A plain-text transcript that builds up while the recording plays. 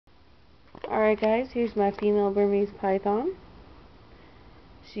Alright guys, here's my female Burmese python.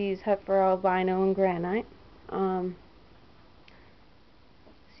 She's heifer albino and granite.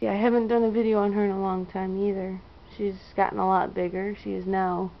 See, I haven't done a video on her in a long time either. She's gotten a lot bigger. She is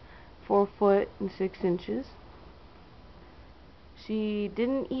now 4 foot and 6 inches. She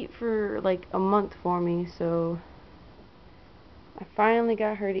didn't eat for like a month for me, so I finally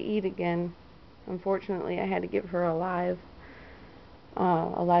got her to eat again. Unfortunately, I had to give her a live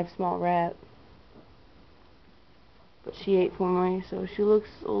small rat. But she ate for me, so she looks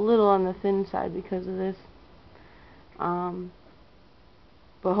a little on the thin side because of this.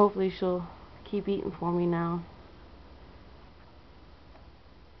 But hopefully she'll keep eating for me now,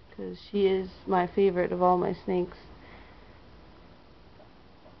 because she is my favorite of all my snakes.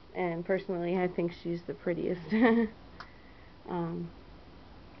 And personally, I think she's the prettiest. See,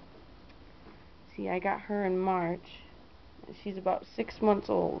 I got her in March. She's about 6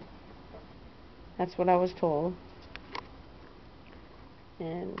 months old. That's what I was told.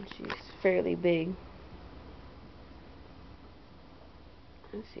 And she's fairly big.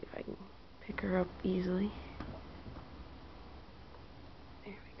 Let's see if I can pick her up easily.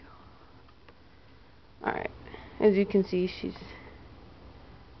 There we go. Alright, as you can see, she's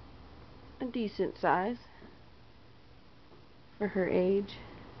a decent size for her age.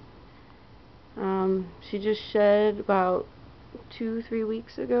 She just shed about 2-3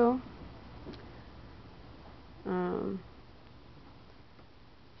 weeks ago.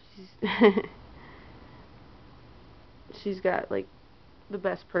 She's got like the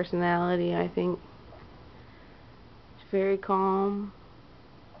best personality, I think. She's very calm.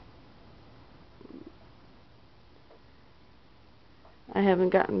 I haven't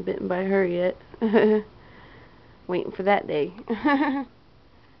gotten bitten by her yet. Waiting for that day.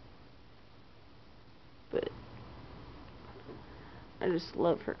 But I just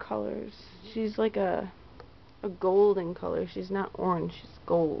love her colors. She's like a golden color. She's not orange, she's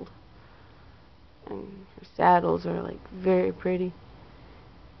gold. And her saddles are like very pretty.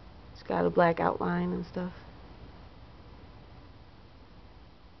 It's got a black outline and stuff.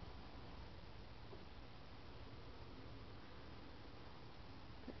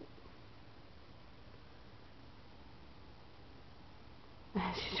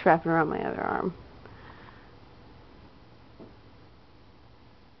 She's wrapping around my other arm.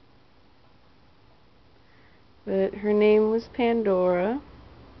 But her name was Pandora,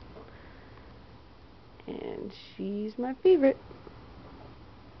 and she's my favorite.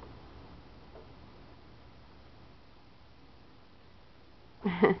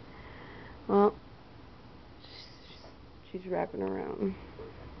 Well, she's wrapping around.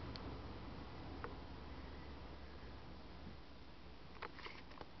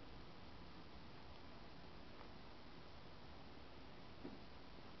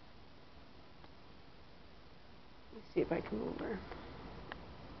 Let's see if I can move her.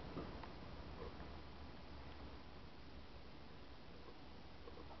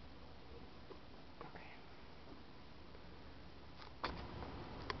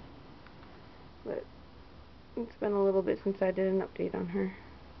 But it's been a little bit since I did an update on her.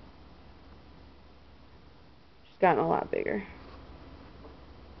 She's gotten a lot bigger.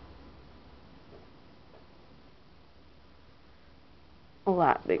 A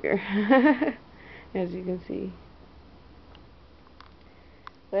lot bigger, as you can see.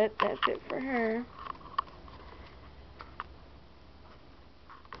 But that's it for her.